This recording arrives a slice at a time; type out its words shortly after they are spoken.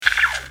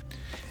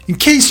In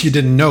case you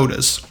didn't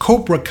notice,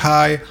 Cobra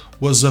Kai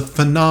was a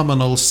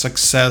phenomenal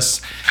success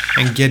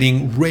and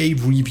getting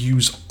rave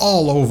reviews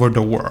all over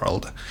the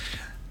world.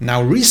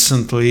 Now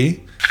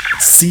recently,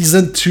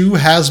 season 2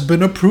 has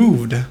been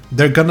approved.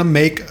 They're gonna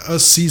make a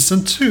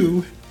season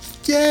 2.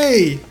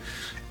 Yay!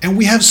 And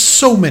we have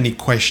so many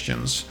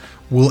questions.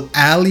 Will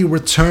Ali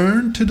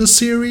return to the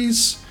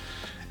series?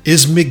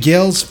 Is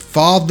Miguel's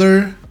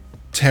father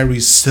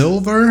Terry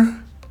Silver?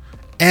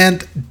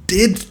 And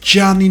did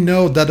Johnny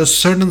know that a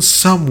certain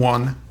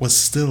someone was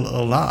still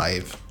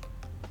alive?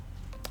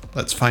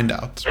 Let's find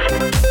out.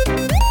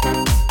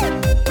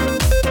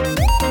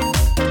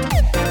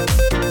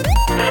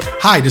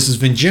 Hi, this is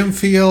Vin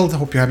Jimfield.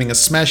 Hope you're having a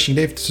smashing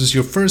day. If this is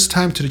your first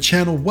time to the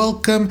channel,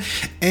 welcome.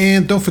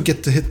 And don't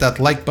forget to hit that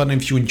like button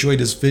if you enjoyed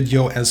this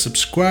video and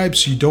subscribe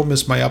so you don't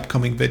miss my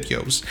upcoming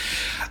videos.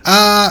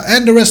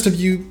 And the rest of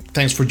you,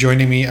 thanks for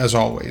joining me as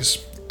always.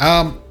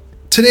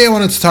 Today I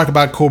wanted to talk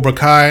about Cobra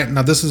Kai.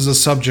 Now this is a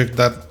subject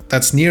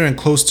that's near and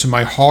close to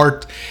my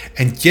heart,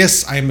 and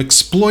yes, I'm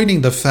exploiting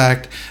the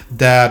fact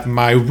that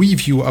my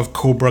review of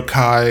Cobra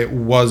Kai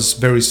was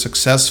very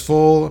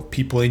successful.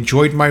 People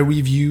enjoyed my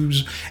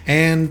reviews,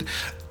 and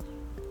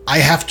I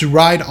have to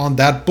ride on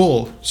that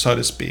bull, so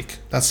to speak.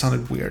 That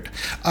sounded weird.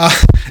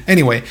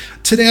 Anyway,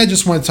 today I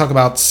just want to talk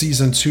about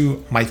season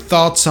 2, my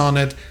thoughts on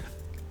it.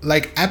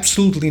 Like,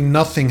 absolutely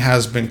nothing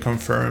has been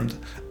confirmed.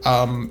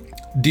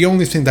 The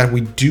only thing that we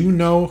do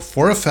know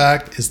for a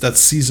fact is that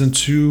season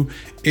 2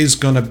 is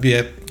gonna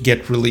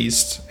get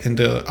released in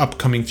the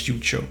upcoming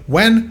future.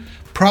 When?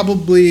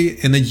 Probably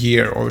in a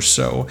year or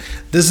so.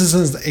 This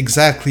isn't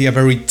exactly a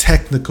very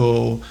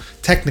technically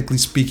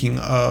speaking,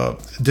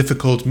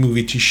 difficult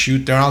movie to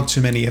shoot. There aren't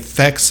too many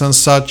effects and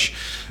such.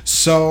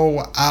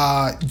 So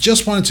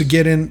just wanted to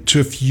get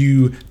into a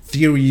few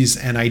theories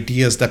and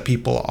ideas that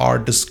people are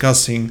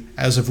discussing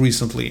as of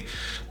recently.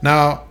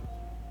 Now,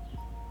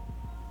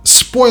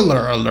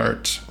 spoiler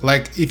alert,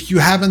 like if you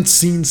haven't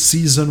seen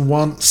season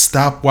 1,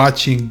 stop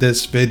watching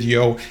this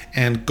video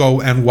and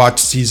go and watch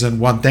season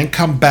 1, then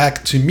come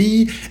back to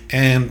me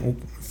and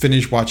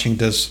finish watching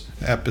this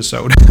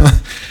episode.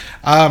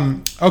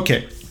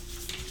 Okay,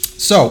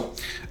 so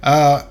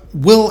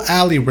will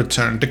Ali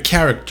return? The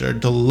character,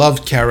 the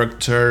love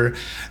character,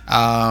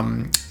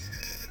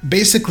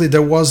 basically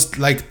there was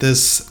like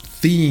this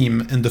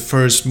theme in the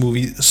first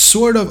movie,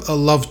 sort of a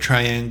love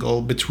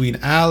triangle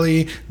between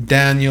Ali,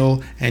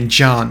 Daniel, and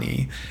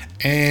Johnny.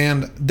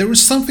 And there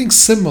is something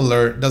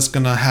similar that's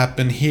gonna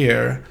happen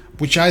here,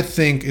 which I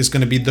think is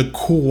gonna be the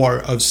core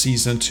of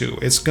season 2.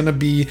 It's gonna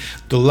be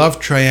the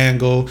love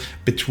triangle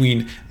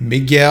between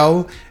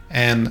Miguel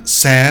and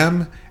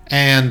Sam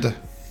and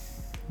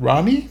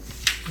Ronnie?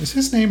 Is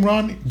his name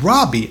Ronnie?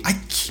 Robbie. I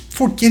keep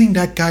forgetting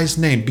that guy's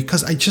name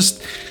because I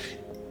just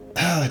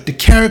the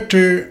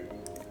character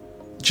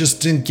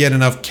just didn't get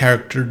enough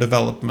character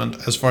development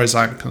as far as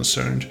I'm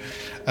concerned.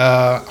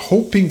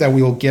 Hoping that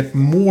we'll get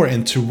more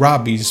into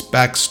Robbie's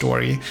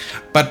backstory,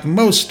 but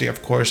mostly,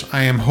 of course,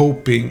 I am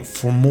hoping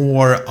for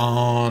more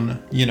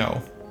on, you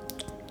know,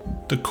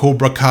 the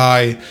Cobra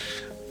Kai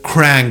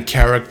Krang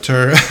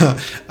character,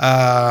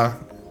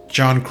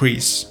 John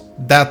Kreese.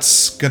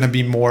 That's gonna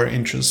be more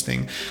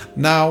interesting.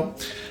 Now,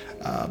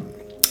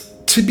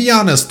 to be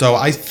honest though,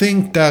 I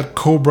think that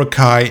Cobra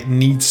Kai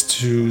needs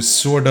to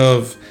sort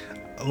of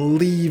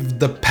leave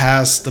the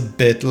past a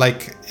bit.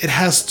 Like, it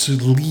has to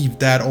leave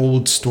that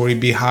old story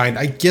behind.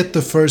 I get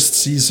the first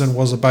season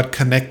was about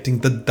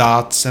connecting the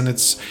dots, and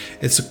it's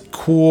a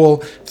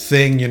cool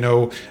thing, you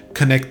know,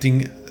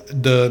 connecting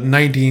the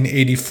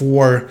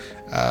 1984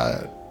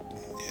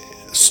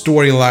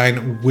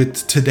 storyline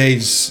with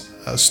today's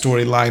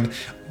storyline.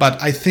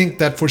 But I think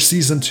that for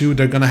season 2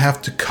 they're gonna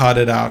have to cut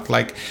it out.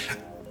 Like,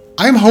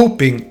 I'm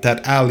hoping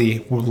that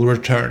Ali will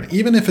return,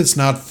 even if it's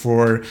not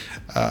for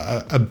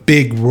a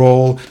big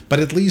role, but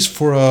at least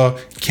for a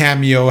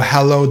cameo.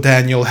 Hello,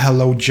 Daniel.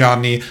 Hello,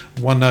 Johnny.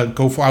 Wanna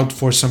go out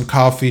for some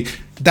coffee?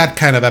 That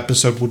kind of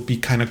episode would be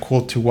kind of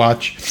cool to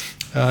watch.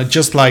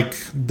 Just like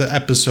the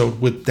episode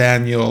with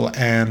Daniel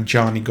and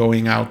Johnny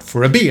going out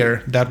for a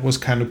beer. That was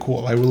kind of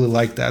cool. I really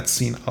like that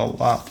scene a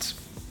lot.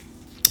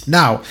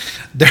 Now,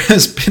 there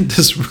has been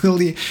this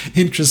really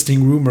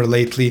interesting rumor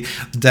lately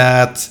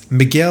that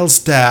Miguel's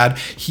dad,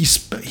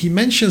 he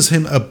mentions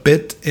him a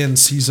bit in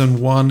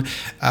season 1,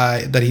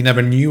 that he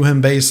never knew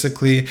him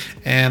basically,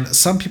 and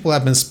some people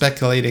have been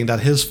speculating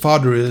that his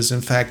father is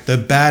in fact the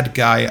bad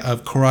guy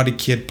of Karate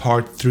Kid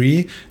Part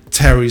 3,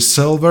 Terry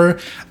Silver.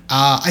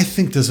 I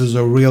think this is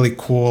a really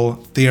cool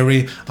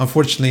theory.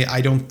 Unfortunately, I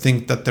don't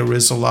think that there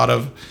is a lot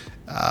of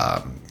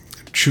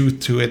truth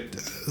to it,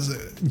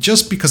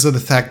 just because of the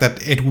fact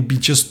that it would be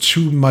just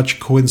too much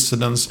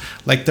coincidence.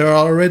 Like, there are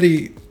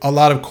already a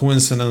lot of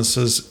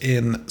coincidences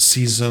in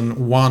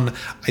season 1.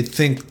 I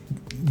think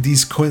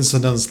these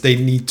coincidences, they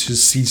need to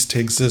cease to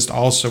exist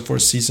also for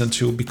season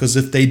 2, because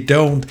if they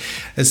don't,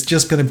 it's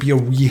just going to be a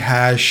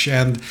rehash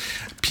and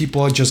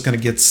people are just going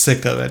to get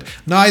sick of it.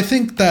 Now, I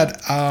think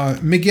that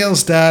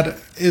Miguel's dad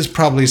is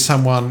probably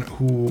someone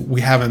who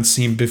we haven't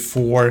seen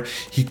before.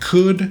 He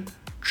could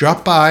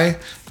drop by.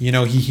 You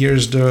know, he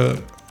hears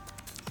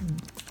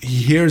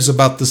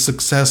about the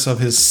success of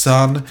his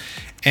son.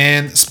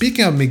 And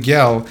speaking of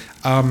Miguel,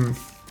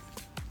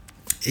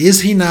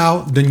 is he now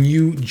the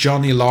new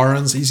Johnny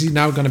Lawrence? Is he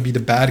now going to be the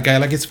bad guy?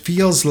 Like, it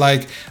feels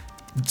like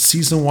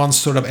season 1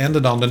 sort of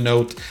ended on the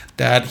note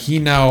that he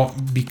now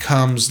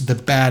becomes the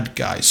bad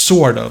guy,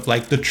 sort of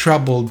like the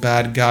troubled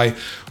bad guy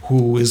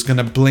who is going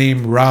to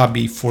blame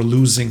Robbie for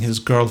losing his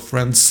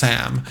girlfriend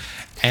Sam.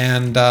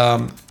 And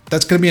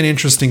that's going to be an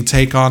interesting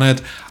take on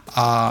it.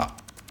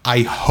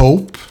 I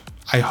hope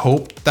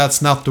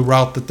that's not the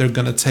route that they're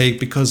going to take,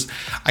 because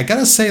I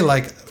gotta say,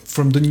 like,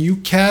 from the new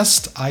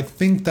cast, I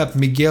think that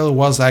Miguel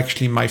was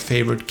actually my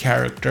favorite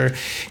character.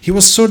 He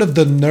was sort of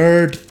the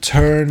nerd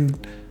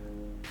turned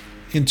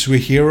into a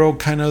hero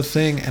kind of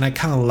thing, and I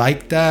kind of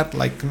liked that.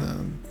 Like,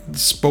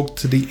 spoke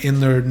to the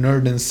inner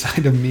nerd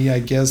inside of me, I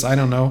guess. I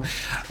don't know.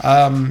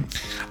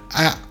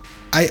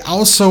 I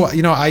also,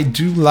 you know, I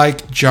do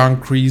like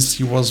John Kreese.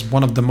 He was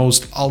one of the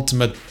most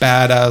ultimate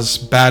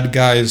badass bad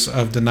guys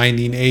of the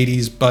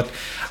 1980s, but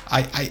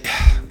I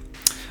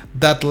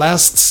that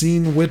last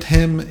scene with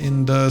him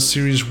in the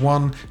series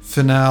 1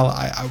 finale,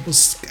 I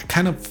was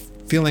kind of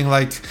feeling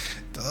like,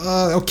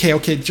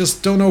 okay,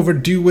 just don't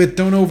overdo it,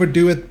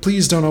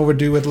 please don't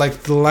overdo it.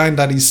 Like, the line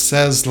that he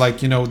says,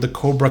 like, you know, the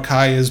Cobra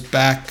Kai is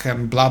back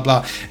and blah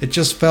blah, it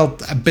just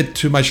felt a bit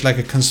too much like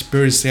a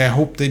conspiracy. I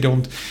hope they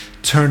don't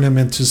turn him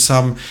into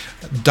some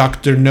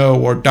Dr.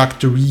 No or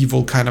Dr.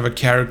 Evil kind of a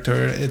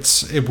character.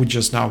 It would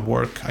just not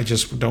work. I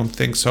just don't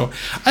think so.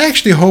 I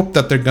actually hope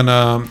that they're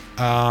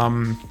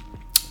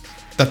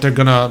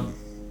gonna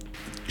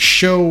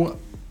show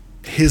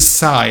his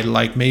side,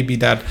 like maybe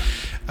that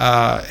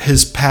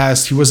his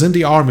past. He was in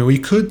the army. We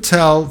could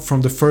tell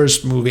from the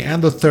first movie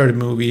and the third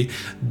movie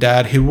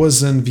that he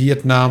was in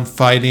Vietnam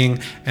fighting,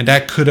 and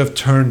that could have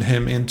turned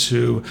him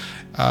into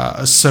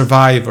a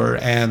survivor,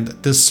 and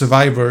this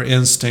survivor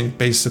instinct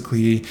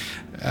basically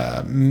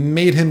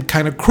made him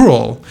kind of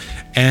cruel.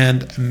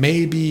 And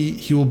maybe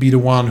he will be the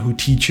one who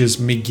teaches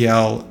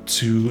Miguel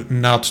to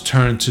not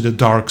turn to the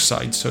dark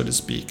side, so to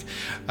speak.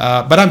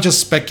 But I'm just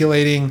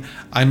speculating.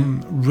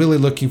 I'm really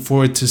looking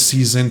forward to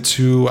season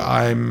 2.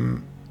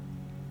 I'm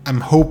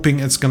hoping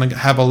it's gonna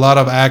have a lot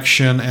of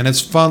action, and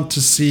it's fun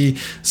to see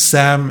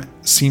Sam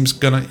she's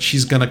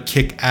gonna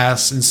kick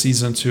ass in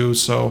season 2.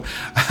 So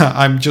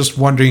I'm just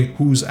wondering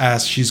whose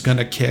ass she's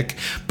gonna kick,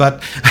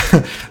 but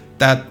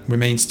that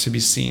remains to be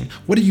seen.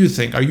 What do you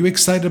think? Are you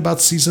excited about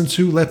season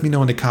 2? Let me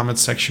know in the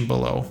comments section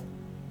below.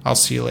 I'll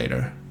see you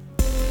later.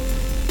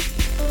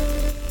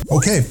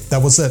 Okay,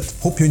 that was it.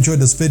 Hope you enjoyed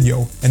this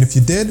video. And if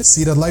you did,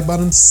 see that like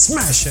button,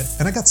 smash it.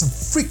 And I got some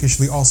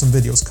freakishly awesome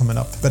videos coming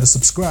up. Better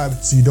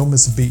subscribe so you don't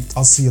miss a beat.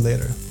 I'll see you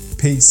later.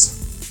 Peace.